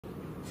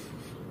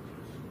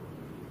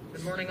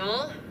Good morning,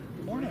 all.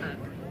 Good morning.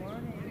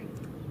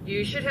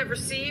 You should have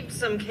received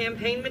some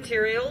campaign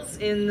materials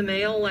in the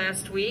mail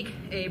last week,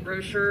 a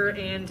brochure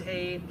and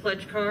a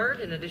pledge card,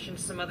 in addition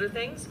to some other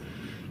things.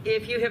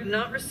 If you have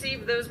not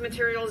received those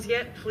materials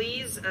yet,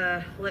 please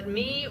let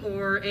me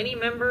or any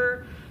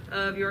member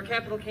of your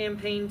Capital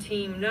Campaign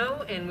team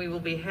know, and we will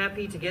be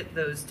happy to get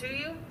those to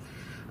you.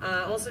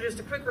 Also, just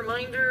a quick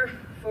reminder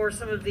for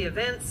some of the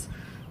events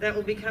that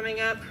will be coming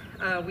up.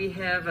 We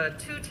have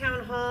 2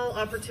 town hall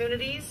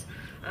opportunities.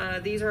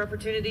 These are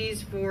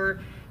opportunities for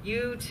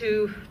you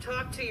to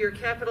talk to your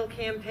Capital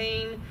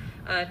Campaign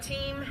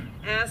team,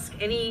 ask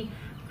any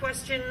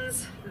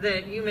questions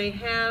that you may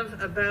have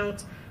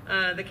about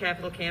the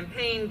Capital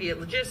Campaign, be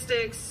it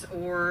logistics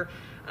or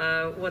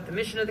what the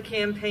mission of the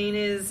campaign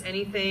is,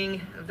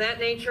 anything of that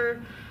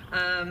nature.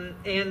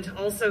 And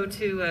also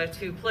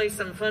to play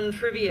some fun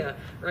trivia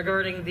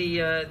regarding the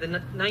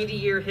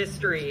 90-year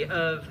history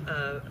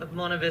of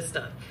Monte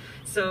Vista.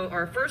 So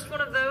our first one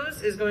of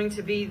those is going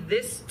to be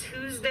this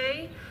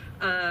Tuesday,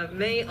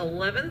 May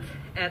 11th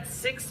at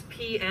 6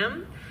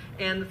 p.m.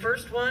 And the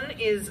first one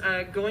is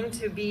going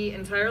to be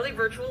entirely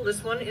virtual.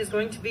 This one is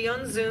going to be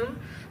on Zoom.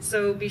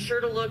 So be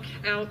sure to look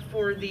out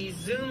for the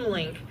Zoom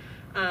link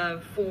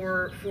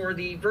for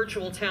the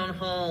virtual town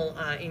hall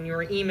in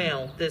your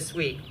email this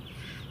week.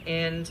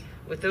 And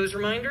with those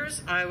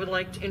reminders, I would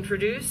like to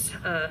introduce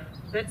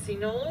Betsy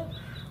Knoll,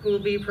 who will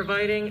be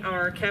providing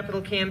our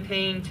Capital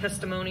Campaign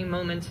testimony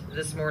moment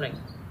this morning.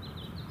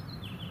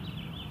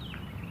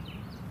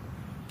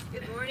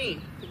 Good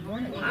morning. Good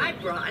morning. I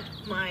brought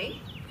my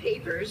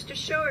papers to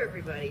show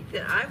everybody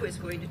that I was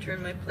going to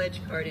turn my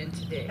pledge card in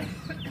today.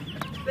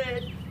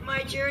 But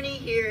my journey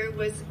here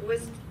was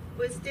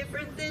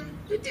different than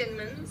the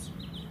Denmans.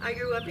 I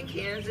grew up in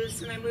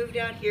Kansas and I moved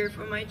out here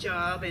for my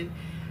job,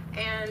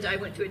 and I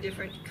went to a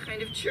different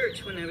kind of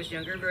church when I was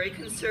younger, very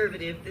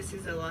conservative. This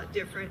is a lot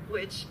different,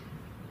 which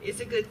is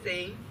a good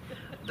thing.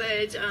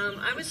 But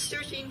I was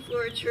searching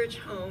for a church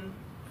home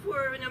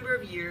for a number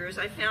of years.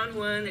 I found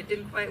one that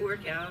didn't quite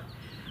work out.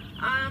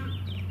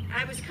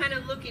 I was kind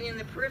of looking in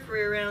the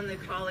periphery around the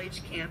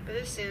college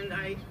campus, and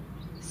I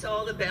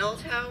saw the bell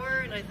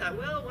tower, and I thought,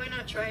 well, why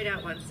not try it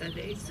out one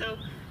Sunday? So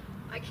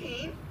I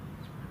came.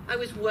 I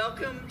was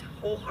welcomed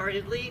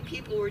wholeheartedly.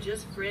 People were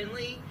just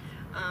friendly.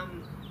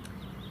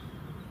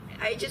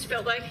 I just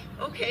felt like,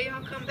 okay,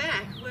 I'll come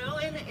back. Well,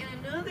 and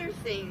another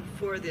thing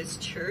for this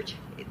church,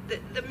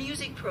 the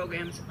music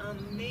program's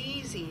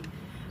amazing.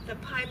 The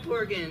pipe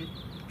organ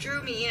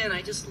drew me in.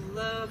 I just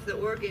love the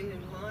organ,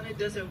 and Lana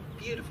does a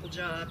beautiful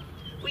job.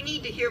 We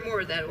need to hear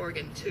more of that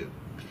organ too.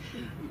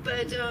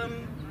 But the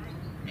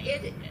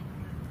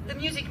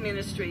music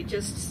ministry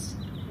just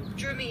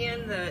drew me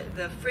in,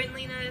 the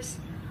friendliness.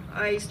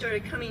 I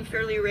started coming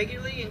fairly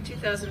regularly in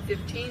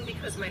 2015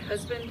 because my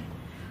husband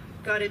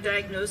got a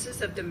diagnosis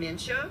of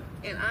dementia,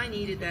 and I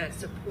needed that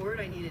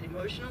support. I needed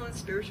emotional and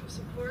spiritual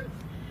support.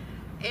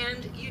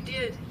 And you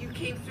did. You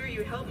came through,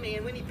 you helped me,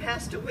 and when he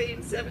passed away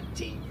in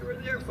 17, you were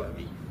there for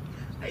me.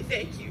 I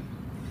thank you.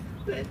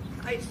 But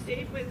I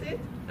stayed with it.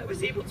 I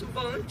was able to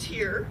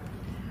volunteer.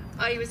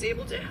 I was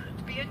able to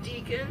be a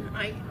deacon.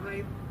 I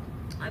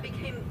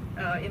became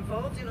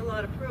involved in a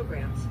lot of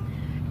programs.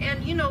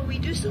 And you know, we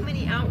do so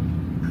many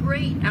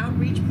great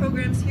outreach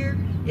programs here.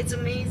 It's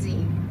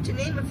amazing. To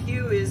name a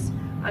few is,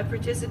 I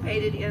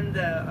participated in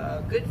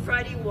the Good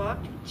Friday Walk,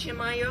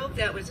 Chimayo.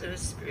 That was a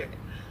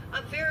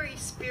very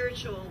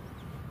spiritual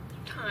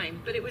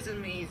time, but it was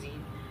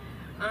amazing.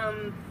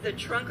 The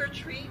Trunk or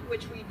Treat,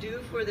 which we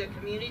do for the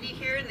community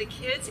here and the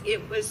kids,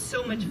 it was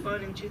so much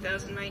fun in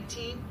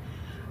 2019.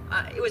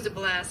 It was a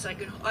blast.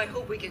 I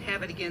hope we can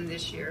have it again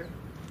this year.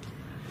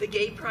 The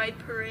Gay Pride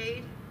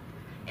Parade.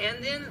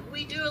 And then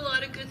we do a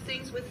lot of good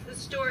things with the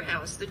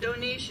storehouse, the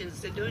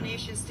donations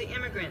to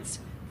immigrants.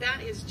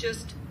 That is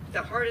just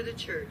the heart of the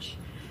church.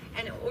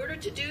 And in order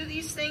to do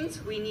these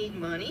things, we need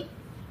money.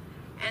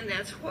 And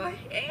that's why,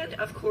 and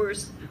of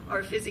course,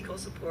 our physical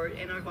support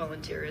and our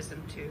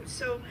volunteerism too.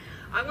 So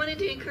I wanted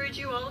to encourage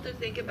you all to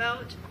think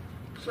about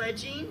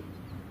pledging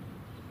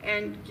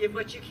and give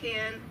what you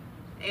can.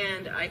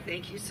 And I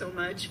thank you so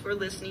much for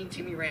listening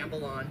to me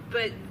ramble on.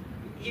 But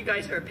you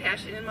guys are a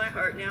passion in my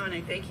heart now, and I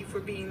thank you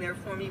for being there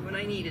for me when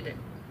I needed it.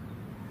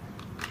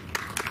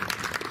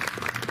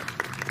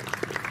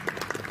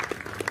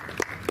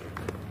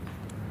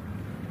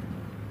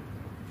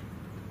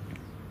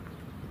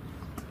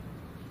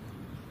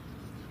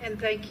 And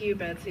thank you,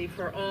 Betsy,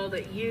 for all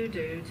that you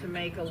do to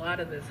make a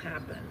lot of this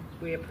happen.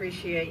 We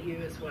appreciate you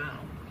as well.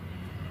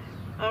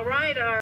 All right, our